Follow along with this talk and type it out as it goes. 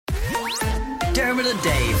Dermot and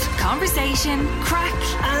Dave. Conversation, crack,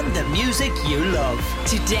 And the music you love.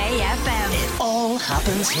 Today FM. It all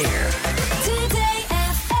happens here. Today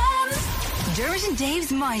FM. Dermot and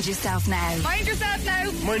Dave's Mind Yourself Now. Mind yourself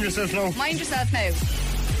now. Mind yourself now. Mind yourself now.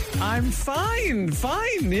 I'm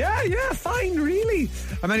fine. Yeah, fine, really.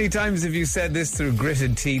 How many times have you said this through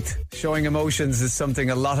gritted teeth? Showing emotions is something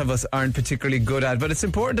a lot of us aren't particularly good at, but it's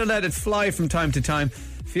important to let it fly from time to time.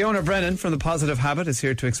 Fiona Brennan from The Positive Habit is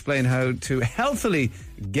here to explain how to healthily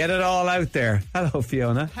get it all out there. Hello,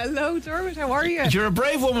 Fiona. Hello, Dermot. How are you? You're a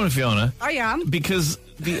brave woman, Fiona. I am. Because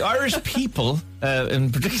the Irish people,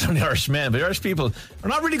 in particular the Irish men, but the Irish people are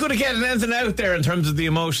not really good at getting anything out there in terms of the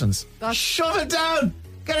emotions. Shove it down.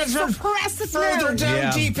 Get it further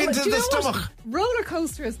down deep into the stomach. Roller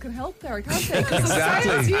coasters can help there, can't they? Because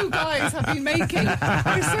Exactly. the sounds you guys have been making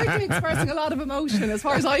are certainly expressing a lot of emotion as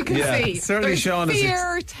far as I can see. Certainly There's Sean is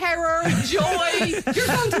fear, terror, joy. You're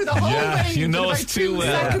going through the whole range you know in us about too 2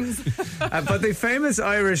 well. seconds. But the famous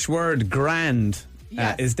Irish word grand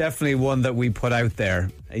Yes. is definitely one that we put out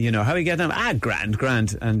there. You know, how you get them?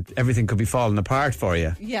 Grand. And everything could be falling apart for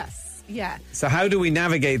you. Yes. Yeah. So how do we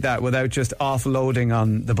navigate that without just offloading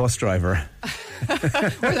on the bus driver? Or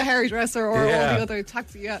the hairdresser or Yeah. all the other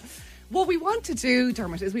taxi. Yeah. What we want to do,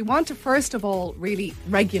 Dermot, is we want to first of all really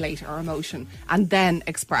regulate our emotion and then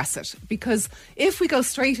express it. Because if we go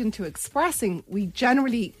straight into expressing, we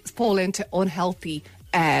generally fall into unhealthy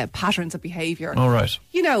patterns of behaviour. All right.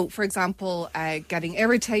 You know, for example, getting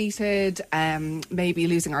irritated, maybe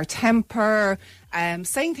losing our temper,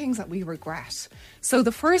 saying things that we regret. So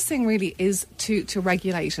the first thing really is to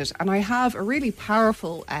regulate it. And I have a really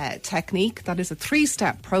powerful technique that is a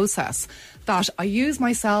 3-step process that I use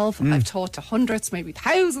myself. I've taught to hundreds, maybe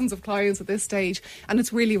thousands of clients at this stage, and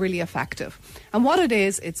it's really, really effective. And what it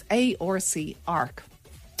is, it's A or C arc.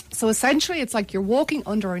 So essentially, it's like you're walking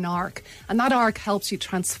under an arc, and that arc helps you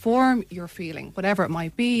transform your feeling, whatever it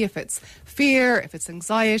might be, if it's fear, if it's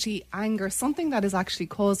anxiety, anger, something that is actually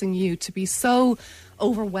causing you to be so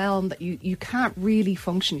overwhelmed that you can't really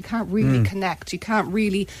function, you can't really connect, you can't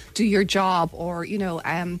really do your job or, you know,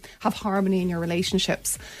 have harmony in your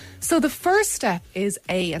relationships. So the first step is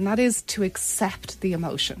A, and that is to accept the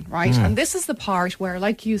emotion, right? And this is the part where,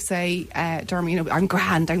 like you say, Dermot, you know, I'm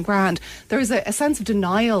grand. There is a sense of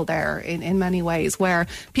denial there in many ways where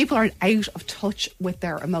people are out of touch with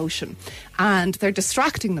their emotion and they're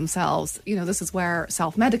distracting themselves. You know, this is where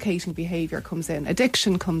self-medicating behaviour comes in,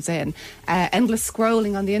 addiction comes in, endless scrolling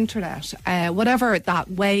on the internet, whatever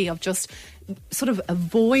that way of just sort of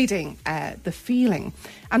avoiding the feeling.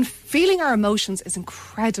 And feeling our emotions is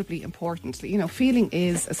incredibly important. You know, feeling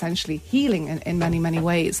is essentially healing in many, many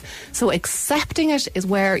ways. So accepting it is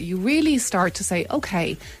where you really start to say,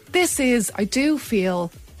 okay, I do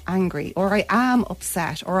feel angry, or I am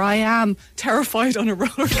upset, or I am terrified on a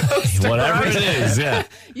roller coaster. Whatever right? it is, yeah.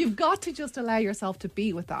 You've got to just allow yourself to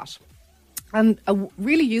be with that. And a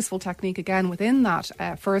really useful technique, again, within that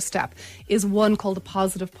first step is one called the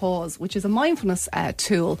positive pause, which is a mindfulness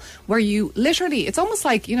tool where you literally, it's almost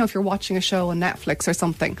like, you know, if you're watching a show on Netflix or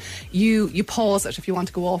something, you pause it if you want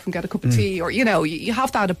to go off and get a cup of tea, or, you know, you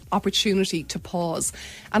have that opportunity to pause.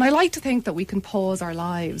 And I like to think that we can pause our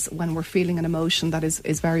lives when we're feeling an emotion that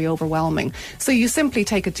is very overwhelming. So you simply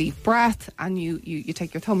take a deep breath and you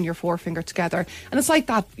take your thumb and your forefinger together. And it's like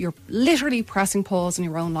that, you're literally pressing pause in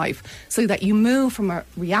your own life so that you move from a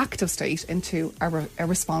reactive state into a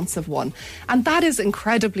responsive one. And that is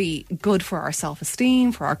incredibly good for our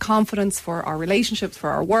self-esteem, for our confidence, for our relationships, for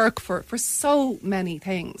our work, for so many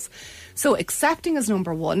things. So accepting is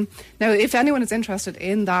number one. Now, if anyone is interested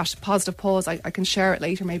in that positive pause, I can share it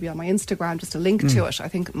later, maybe on my Instagram, just a link to it. I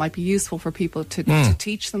think it might be useful for people to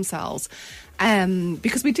teach themselves.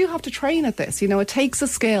 Because we do have to train at this. You know, it takes a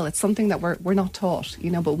skill. It's something that we're not taught, you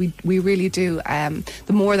know, but we really do.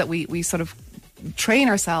 The more that we sort of train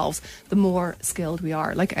ourselves, the more skilled we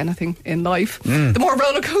are, like anything in life. The more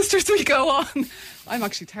roller coasters we go on. I'm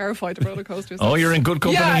actually terrified of roller coasters. Oh, you're in good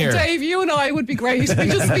company here. Yeah, Dave, you and I would be great.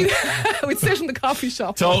 We'd sit in the coffee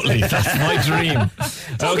shop. Totally, that's my dream.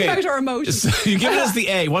 Talk about our emotions. So you give us the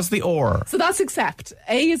A. What's the OR? So that's accept.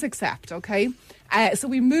 A is accept, okay? So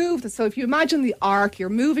we move, so if you imagine the arc, you're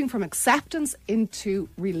moving from acceptance into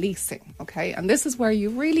releasing, okay? And this is where you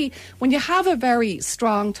really, when you have a very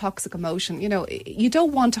strong toxic emotion, you know, you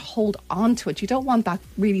don't want to hold on to it. You don't want that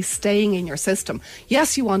really staying in your system.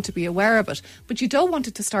 Yes, you want to be aware of it, but you don't want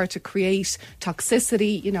it to start to create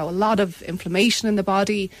toxicity, you know, a lot of inflammation in the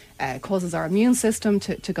body, causes our immune system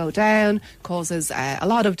to go down, causes a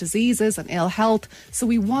lot of diseases and ill health. So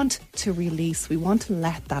we want to release, we want to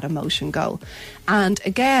let that emotion go. And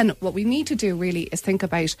again, what we need to do really is think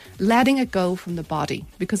about letting it go from the body,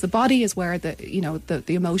 because the body is where the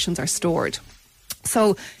emotions are stored.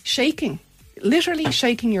 So shaking, literally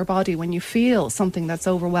shaking your body when you feel something that's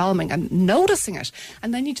overwhelming and noticing it.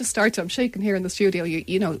 And then you just start to, I'm shaking here in the studio,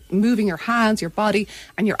 you know, moving your hands, your body,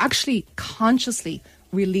 and you're actually consciously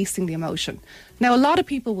releasing the emotion. Now, a lot of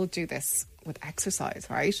people will do this with exercise,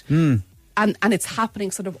 right? And it's happening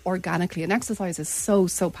sort of organically. And exercise is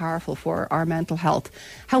so powerful for our mental health.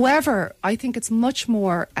 However, I think it's much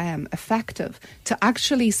more effective to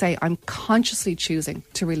actually say, I'm consciously choosing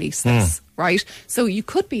to release this, right? So you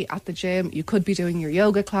could be at the gym, you could be doing your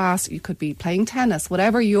yoga class, you could be playing tennis,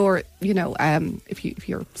 whatever you're, you know, if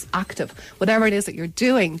you're active, whatever it is that you're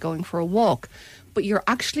doing, going for a walk. But you're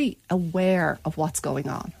actually aware of what's going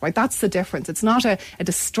on, right? That's the difference. It's not a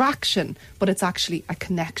distraction, but it's actually a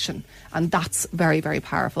connection. And that's very, very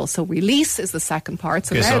powerful. So release is the second part.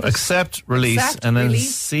 So, so accept, release, and then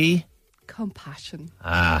release, see? Compassion.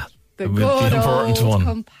 The good important old one.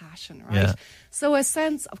 Compassion, right? Yeah. So a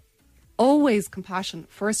sense of always compassion,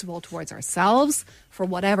 first of all, towards ourselves for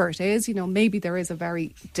whatever it is. You know, maybe there is a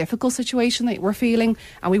very difficult situation that we're feeling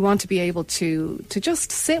and we want to be able to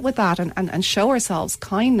just sit with that and show ourselves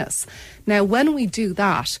kindness. Now, when we do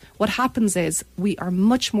that, what happens is we are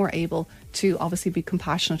much more able to obviously be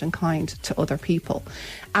compassionate and kind to other people.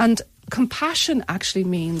 And compassion actually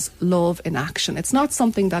means love in action. It's not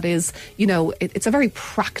something that is, you know, it's a very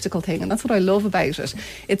practical thing, and that's what I love about it.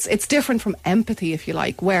 It's different from empathy, if you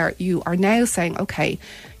like, where you are now saying, okay,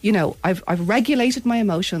 you know, I've regulated my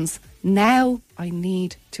emotions, now I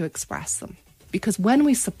need to express them. Because when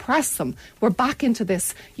we suppress them, we're back into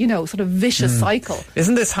this, you know, sort of vicious cycle.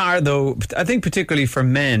 Isn't this hard, though? I think particularly for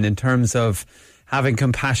men, in terms of having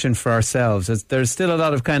compassion for ourselves. There's still a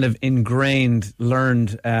lot of kind of ingrained,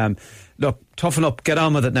 learned, look, toughen up, get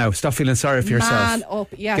on with it now, stop feeling sorry for yourself. Man up,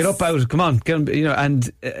 yes. Get up out, come on, you know,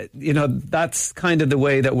 and you know, that's kind of the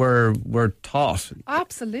way that we're taught.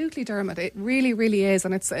 Absolutely, Dermot. It really, really is,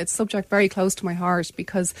 and it's a subject very close to my heart,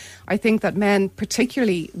 because I think that men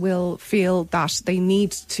particularly will feel that they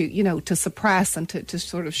need to, you know, to suppress and to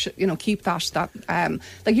sort of you know, keep that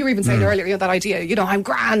like you were even saying earlier, you know, that idea, you know, I'm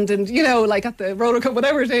grand, and you know, like at the roller coaster,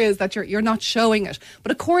 whatever it is, that you're not showing it.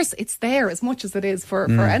 But of course, it's there as much as it is for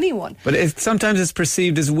anyone. But sometimes it's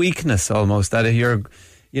perceived as weakness, almost, that if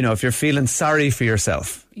you're feeling sorry for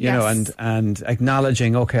yourself, you know, and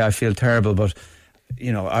acknowledging, okay, I feel terrible, but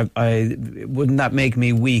you know, I wouldn't that make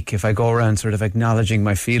me weak if I go around sort of acknowledging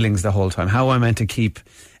my feelings the whole time? How am I meant to keep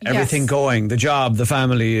everything going, the job, the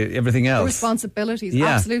family, everything else? The responsibilities,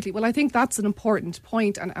 absolutely. Well, I think that's an important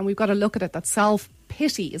point, and we've got to look at it that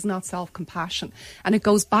self-pity is not self-compassion. And it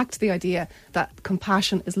goes back to the idea that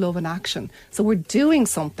compassion is love in action. So we're doing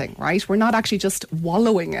something, right? We're not actually just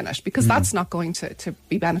wallowing in it, because that's not going to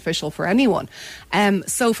be beneficial for anyone.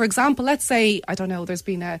 So, for example, let's say, I don't know, there's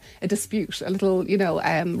been a dispute, a little, you know,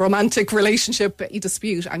 romantic relationship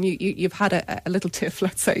dispute, and you've had a little tiff,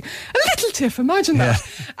 let's say. A little tiff, imagine that.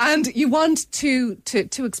 And you want to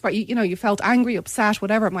express, you know, you felt angry, upset,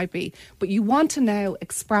 whatever it might be, but you want to now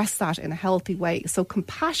express that in a healthy way. So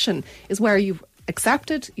compassion is where you've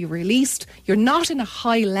accepted, you've released, you're not in a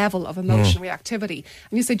high level of emotion reactivity.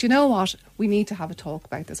 And you said, you know what, we need to have a talk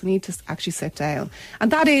about this. We need to actually sit down. And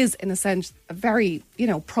that is, in a sense, a very, you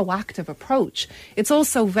know, proactive approach. It's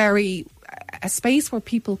also very a space where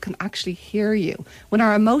people can actually hear you. When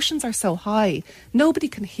our emotions are so high, nobody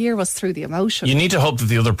can hear us through the emotion. You need to hope that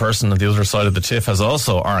the other person on the other side of the tiff has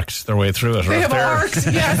also arced their way through it. They have arced,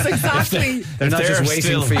 yes, exactly. They're not just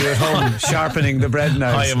waiting for you at home, sharpening the bread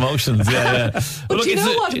knives. High emotions, yeah. But look, you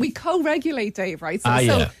know what? We co-regulate, Dave, right?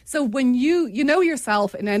 So when you know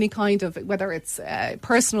yourself in any kind of, whether it's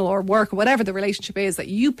personal or work or whatever the relationship is, that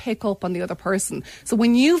you pick up on the other person. So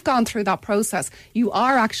when you've gone through that process, you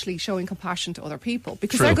are actually showing compassion to other people,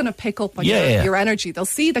 because they're going to pick up on your energy. They'll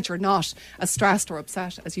see that you're not as stressed or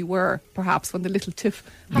upset as you were perhaps when the little tiff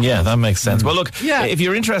happened. Yeah, that makes sense. Well, look, if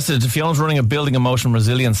you're interested, Fiona's running a Building Emotional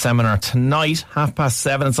Resilience seminar tonight,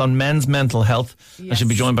 7:30. It's on men's mental health. I should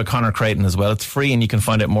be joined by Conor Creighton as well. It's free, and you can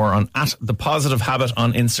find out more on @thepositivehabit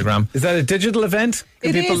on Instagram. Is that a digital event?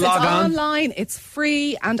 Can people log on? It's online, it's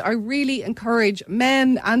free, and I really encourage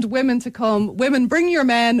men and women to come. Women, bring your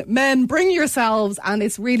men, bring yourselves, and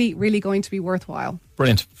it's really, really going to be worthwhile.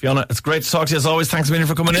 Brilliant. Fiona, it's great to talk to you as always. Thanks a million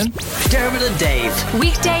for coming in. Dermot and Dave.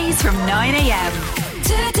 Weekdays from 9 a.m.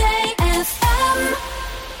 Today FM.